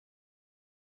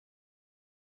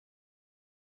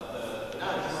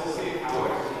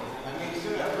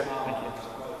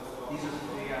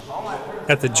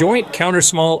At the Joint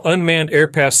Counter-Small Unmanned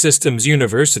Aircraft Systems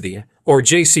University, or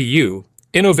JCU,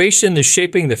 innovation is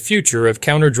shaping the future of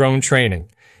counter-drone training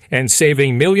and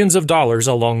saving millions of dollars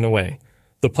along the way.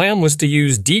 The plan was to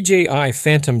use DJI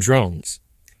Phantom drones,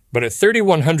 but at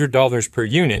 $3,100 per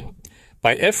unit,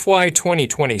 by FY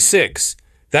 2026,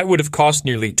 that would have cost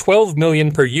nearly $12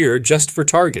 million per year just for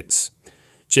targets.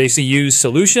 JCU's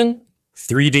solution?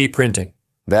 3D printing.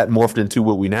 That morphed into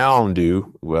what we now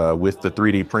do with the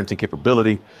 3D printing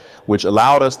capability, which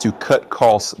allowed us to cut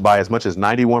costs by as much as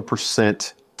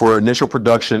 91% for initial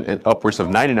production and upwards of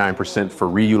 99% for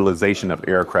reutilization of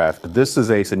aircraft. This is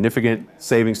a significant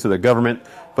savings to the government,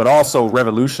 but also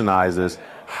revolutionizes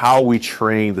how we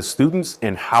train the students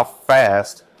and how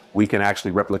fast we can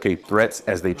actually replicate threats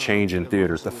as they change in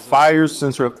theaters. The Fire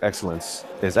Center of Excellence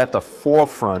is at the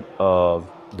forefront of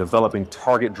developing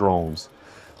target drones.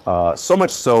 So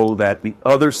much so that the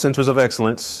other centers of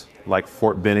excellence, like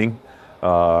Fort Benning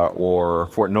or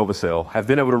Fort Novosel, have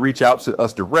been able to reach out to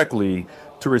us directly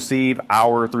to receive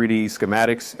our 3D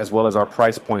schematics as well as our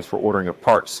price points for ordering of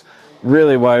parts.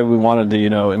 Really why we wanted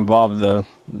to, involve the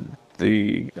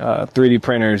 3D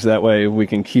printers, that way we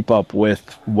can keep up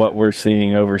with what we're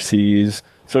seeing overseas.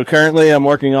 So currently I'm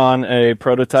working on a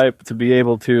prototype to be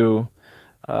able to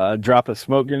drop a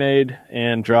smoke grenade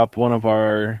and drop one of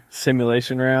our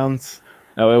simulation rounds.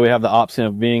 That way we have the option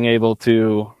of being able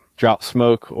to drop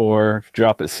smoke or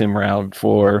drop a sim round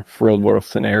for real world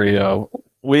scenario.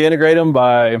 We integrate them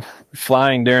by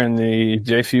flying during the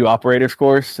JCU operators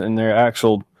course and their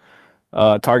actual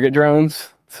target drones.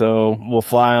 So we'll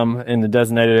fly them in the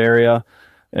designated area,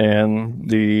 and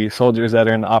the soldiers that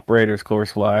are in the operators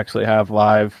course will actually have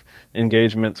live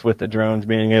engagements with the drones,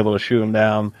 being able to shoot them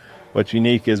down. What's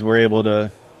unique is we're able to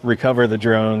recover the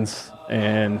drones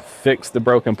and fix the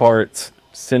broken parts,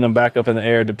 send them back up in the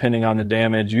air depending on the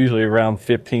damage, usually around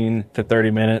 15 to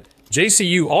 30 minutes.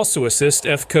 JCU also assists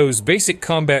FCO's basic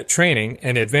combat training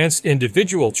and advanced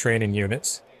individual training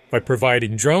units by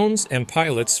providing drones and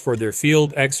pilots for their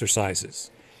field exercises.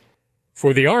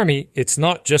 For the Army, it's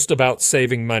not just about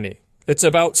saving money. It's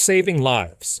about saving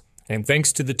lives. And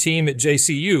thanks to the team at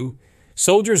JCU,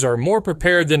 soldiers are more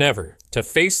prepared than ever to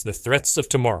face the threats of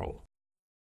tomorrow.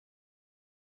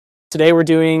 Today we're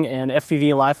doing an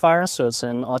FPV live fire, so it's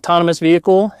an autonomous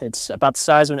vehicle. It's about the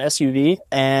size of an SUV,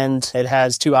 and it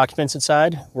has 2 occupants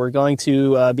inside. We're going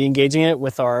to be engaging it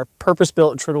with our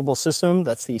purpose-built attritable system.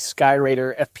 That's the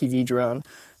Skyraider FPV drone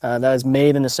that is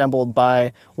made and assembled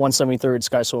by 173rd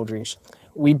Sky Soldiers.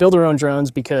 We build our own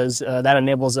drones because that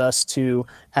enables us to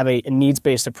have a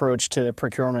needs-based approach to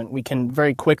procurement. We can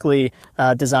very quickly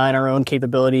design our own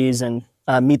capabilities and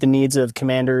meet the needs of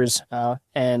commanders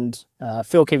and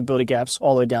fill capability gaps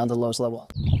all the way down to the lowest level.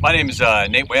 My name is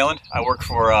Nate Whalen. I work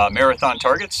for Marathon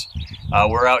Targets.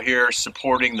 We're out here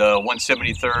supporting the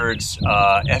 173rd's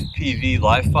FPV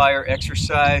live fire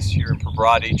exercise here in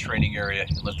Pobrady training area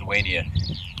in Lithuania.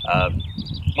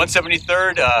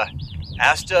 173rd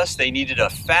asked us, they needed a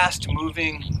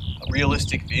fast-moving,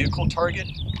 realistic vehicle target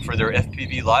for their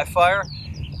FPV live fire.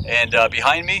 And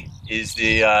behind me is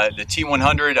the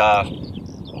T100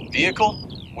 vehicle,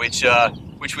 which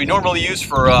we normally use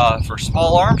for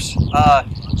small arms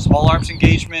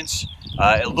engagements.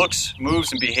 It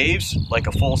moves and behaves like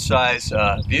a full-size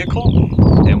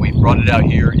vehicle, and we brought it out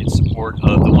here in support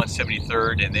of the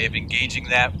 173rd, and they've engaging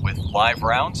that with live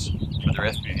rounds for their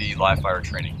FPV live fire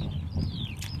training.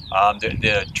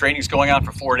 The training's going on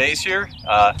for 4 days here.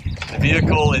 The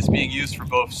vehicle is being used for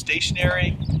both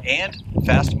stationary and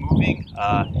fast-moving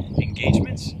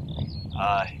engagements,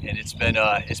 and it's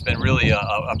been really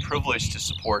a privilege to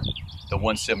support the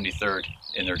 173rd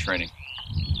in their training.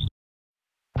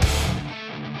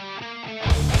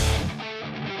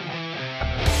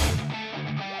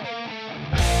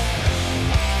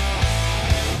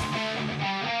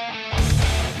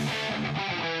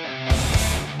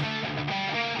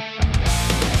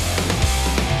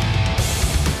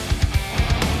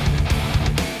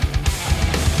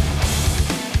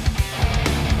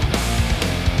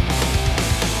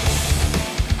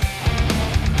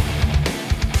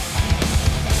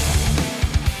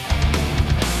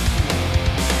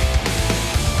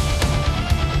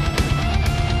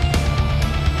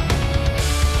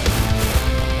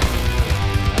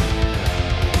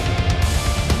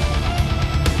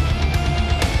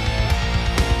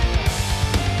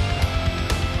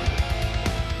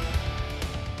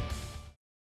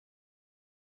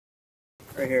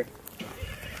 Right here.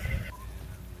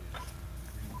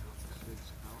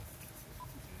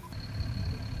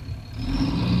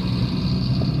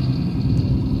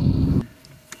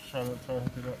 Try to hook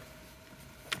it up.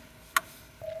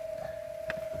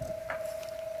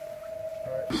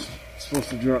 supposed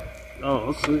to drop. Oh,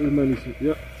 let's see. It made me.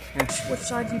 Yep. Which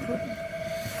side do you put?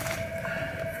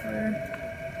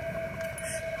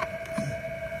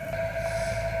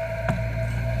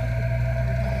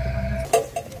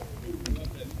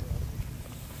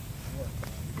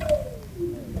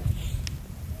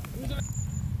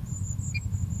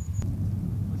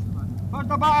 Push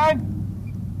the button.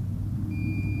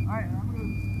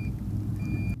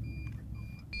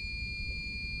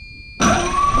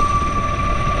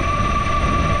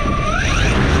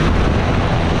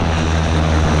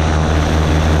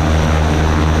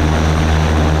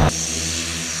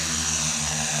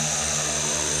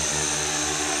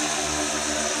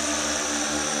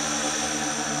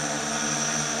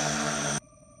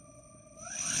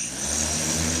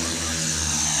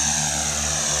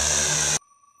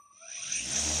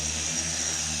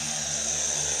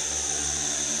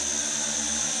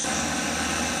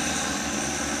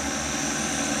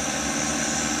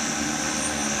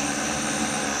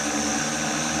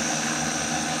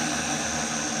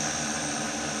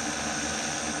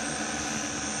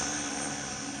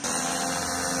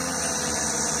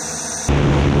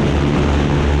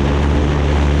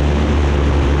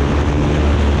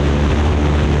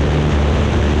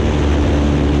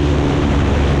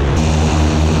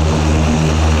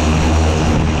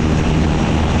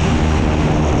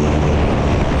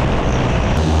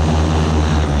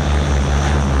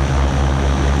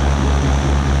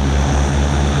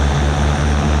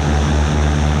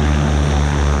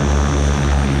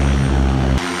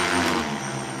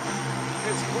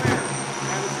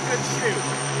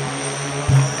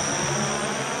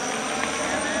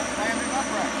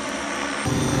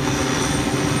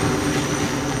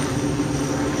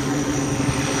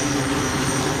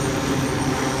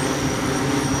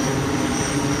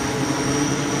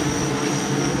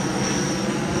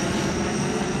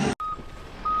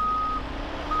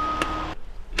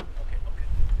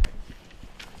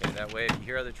 That way, if you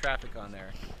hear other traffic on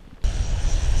there.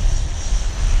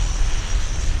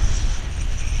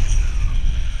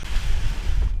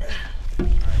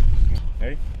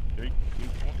 Ready? 3, 2,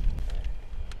 1.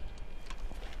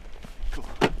 Cool.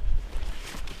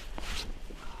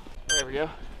 There we go.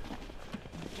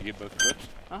 Did you get both clips?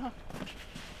 Uh-huh.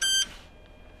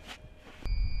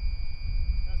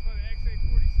 That's why the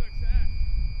XA40 sucks ass.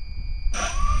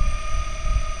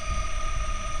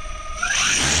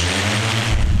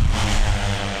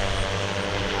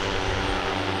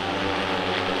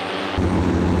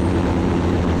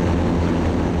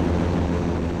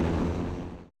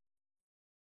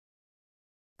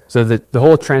 So the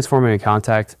whole transforming a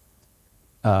contact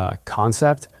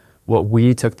concept, what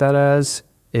we took that as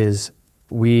is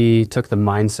we took the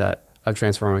mindset of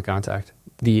transforming contact.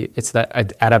 It's that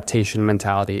adaptation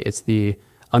mentality. It's the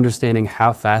understanding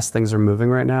how fast things are moving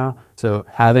right now. So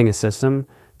having a system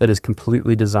that is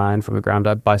completely designed from the ground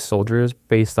up by soldiers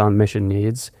based on mission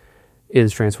needs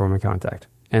is transforming contact.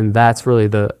 And that's really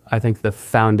I think the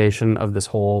foundation of this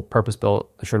whole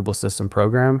purpose-built attritable system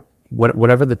program.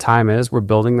 Whatever the time is, we're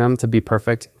building them to be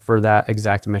perfect for that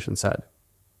exact mission set.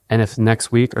 And if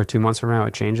next week or 2 months from now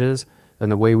it changes, then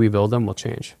the way we build them will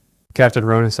change. Captain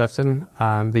Ronan Sefton,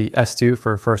 the S2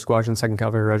 for 1st Squadron, 2nd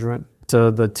Cavalry Regiment. So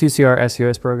the 2CR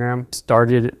SUS program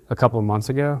started a couple of months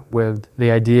ago with the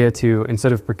idea to,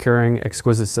 instead of procuring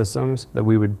exquisite systems, that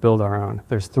we would build our own.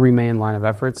 There's 3 main line of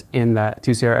efforts in that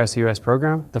 2CR SUS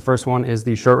program. The first one is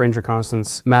the Short Range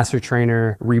Reconnaissance Master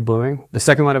Trainer rebluing. The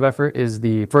second line of effort is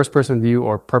the first person view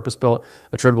or purpose-built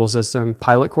attritable system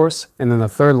pilot course. And then the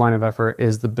third line of effort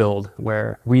is the build,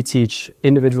 where we teach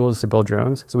individuals to build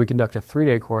drones. So we conduct a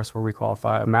 3-day course where we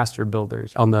qualify master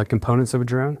builders on the components of a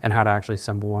drone and how to actually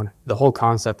assemble one. The whole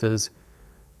concept is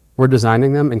we're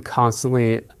designing them and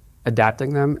constantly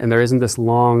adapting them, and there isn't this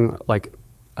long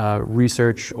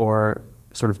research or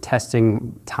sort of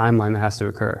testing timeline that has to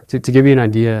occur. To give you an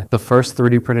idea, the first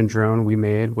 3D printed drone we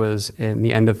made was in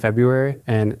the end of February,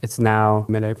 and it's now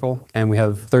mid-April, and we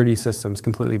have 30 systems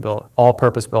completely built, all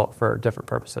purpose-built for different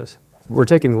purposes. We're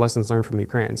taking the lessons learned from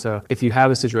Ukraine. So if you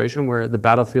have a situation where the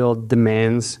battlefield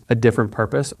demands a different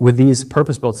purpose, with these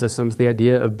purpose-built systems, the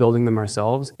idea of building them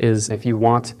ourselves is if you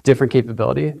want different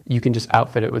capability, you can just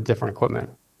outfit it with different equipment.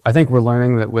 I think we're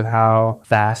learning that with how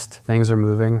fast things are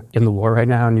moving in the war right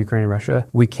now in Ukraine and Russia,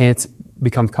 we can't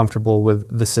become comfortable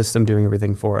with the system doing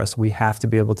everything for us. We have to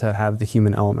be able to have the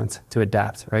human element to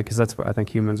adapt, right? Because that's what I think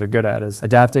humans are good at, is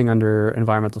adapting under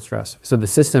environmental stress. So the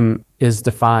system is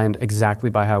defined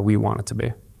exactly by how we want it to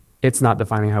be. It's not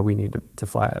defining how we need to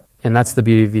fly it. And that's the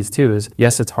beauty of these too, is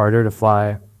yes, it's harder to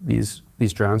fly these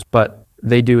drones, but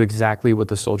they do exactly what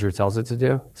the soldier tells it to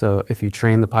do. So if you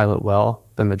train the pilot well,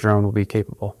 then the drone will be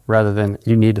capable, rather than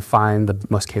you need to find the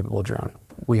most capable drone.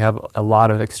 We have a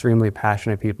lot of extremely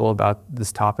passionate people about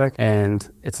this topic, and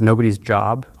it's nobody's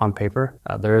job on paper.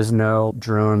 There is no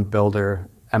drone builder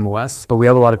MOS, but we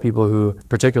have a lot of people who,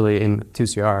 particularly in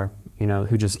 2CR,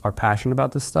 who just are passionate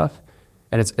about this stuff.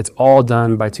 And it's all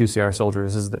done by 2CR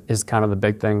soldiers is kind of the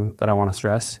big thing that I want to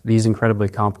stress. These incredibly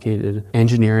complicated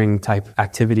engineering type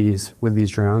activities with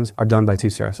these drones are done by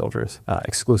 2CR soldiers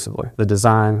exclusively. The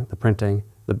design, the printing,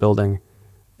 the building,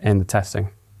 and the testing.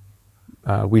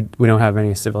 We don't have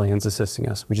any civilians assisting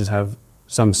us. We just have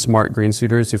some smart green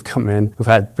suiters who've come in, who've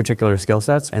had particular skill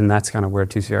sets, and that's kind of where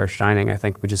 2CR is shining. I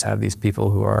think we just have these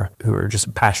people who are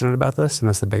just passionate about this, and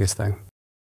that's the biggest thing.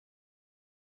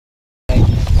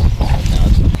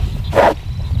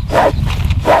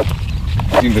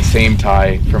 Using the same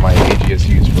tie for my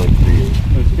AGSUs for like 3 years.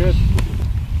 That's good.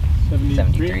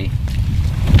 73.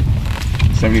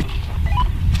 70.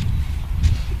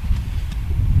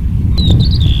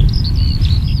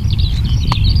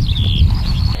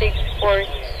 Six 4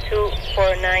 2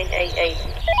 4 9 8 8.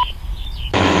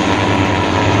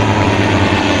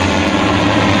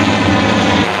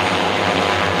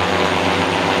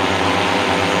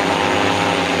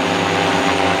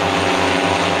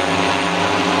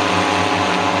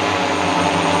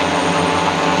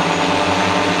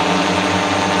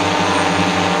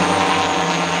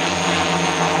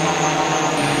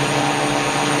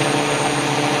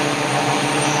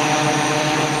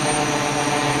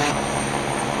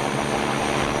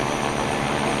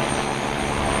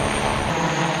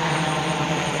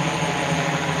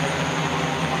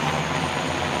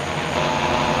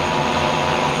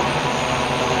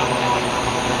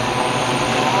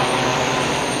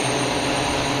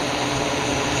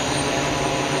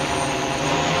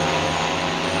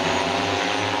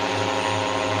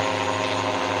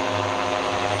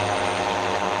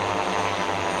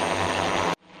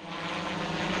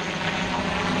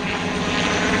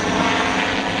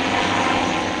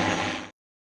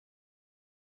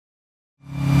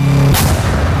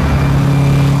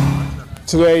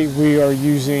 Today we are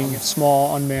using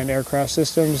small unmanned aircraft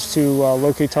systems to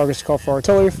locate targets to call for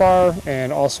artillery fire,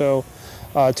 and also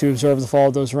to observe the fall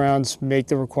of those rounds, make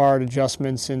the required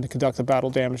adjustments, and to conduct a battle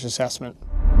damage assessment.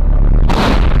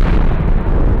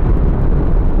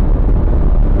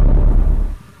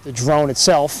 The drone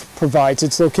itself provides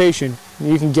its location.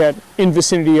 You can get in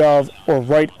vicinity of or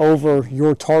right over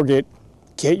your target,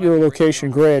 get your location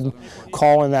grid,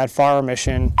 call in that fire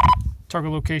mission.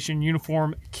 Target location,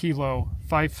 uniform, kilo,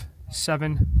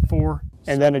 574.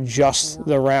 And then adjust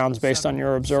the rounds based on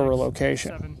your observer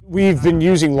location. We've been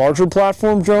using larger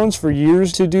platform drones for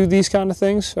years to do these kind of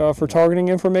things for targeting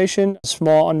information.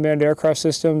 Small unmanned aircraft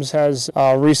systems has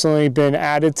recently been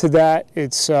added to that.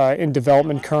 It's in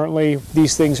development currently.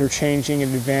 These things are changing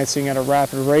and advancing at a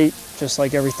rapid rate, just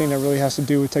like everything that really has to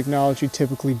do with technology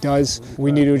typically does.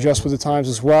 We need to adjust with the times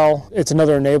as well. It's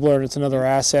another enabler, and it's another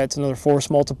asset, it's another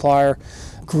force multiplier.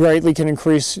 Greatly can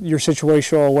increase your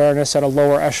situational awareness at a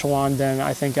lower echelon than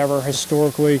I think ever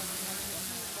historically.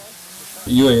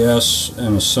 UAS,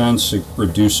 in a sense, it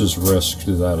reduces risk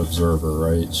to that observer,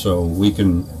 right? So we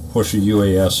can push a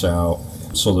UAS out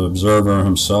so the observer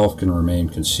himself can remain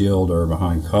concealed or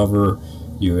behind cover.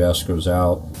 UAS goes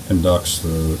out, conducts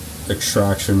the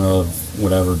extraction of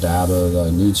whatever data that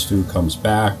it needs to, comes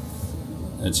back.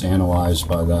 It's analyzed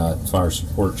by that fire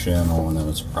support channel, and then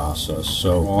it's processed.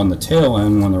 So on the tail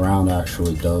end, when the round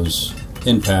actually does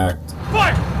impact,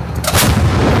 fire!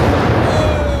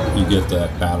 You get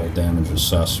that battle damage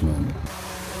assessment.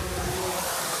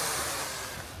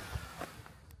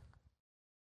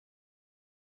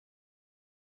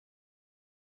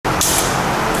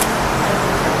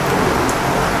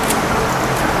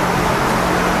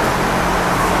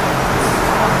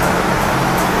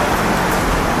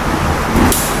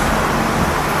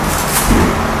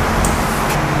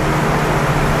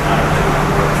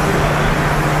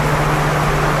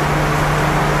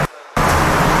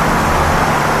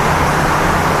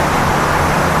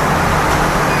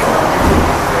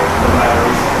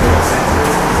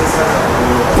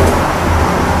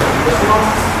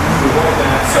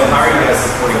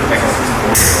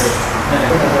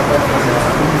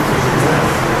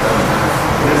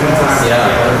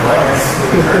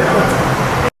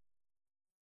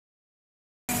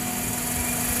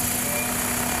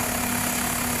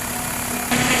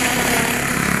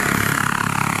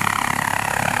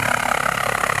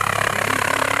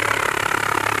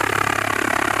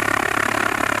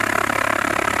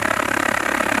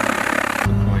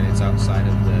 Outside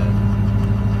of the.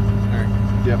 Alright.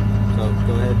 Yep. So So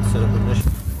go ahead and set up a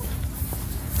mission.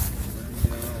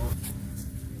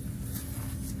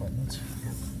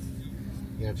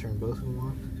 You gotta turn both of them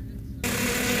on.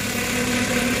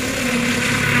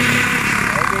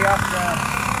 Okay, off down.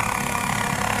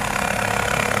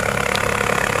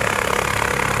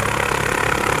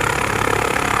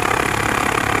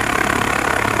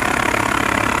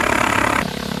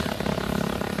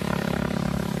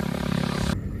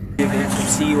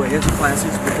 CUAS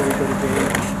classes before we go to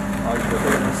day.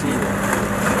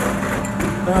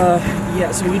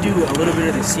 Yeah, so we do a little bit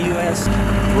of the CUS.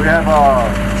 We have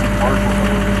some parcels.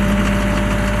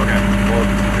 Okay. Well,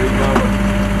 there you go.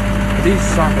 Are these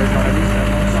sockers? Are these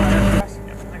demos?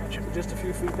 I got you. Just a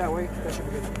few feet that way. That should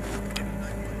be good.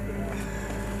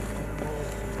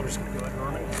 I'm just gonna go ahead and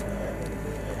run it.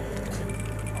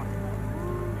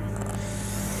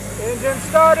 Engine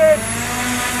started.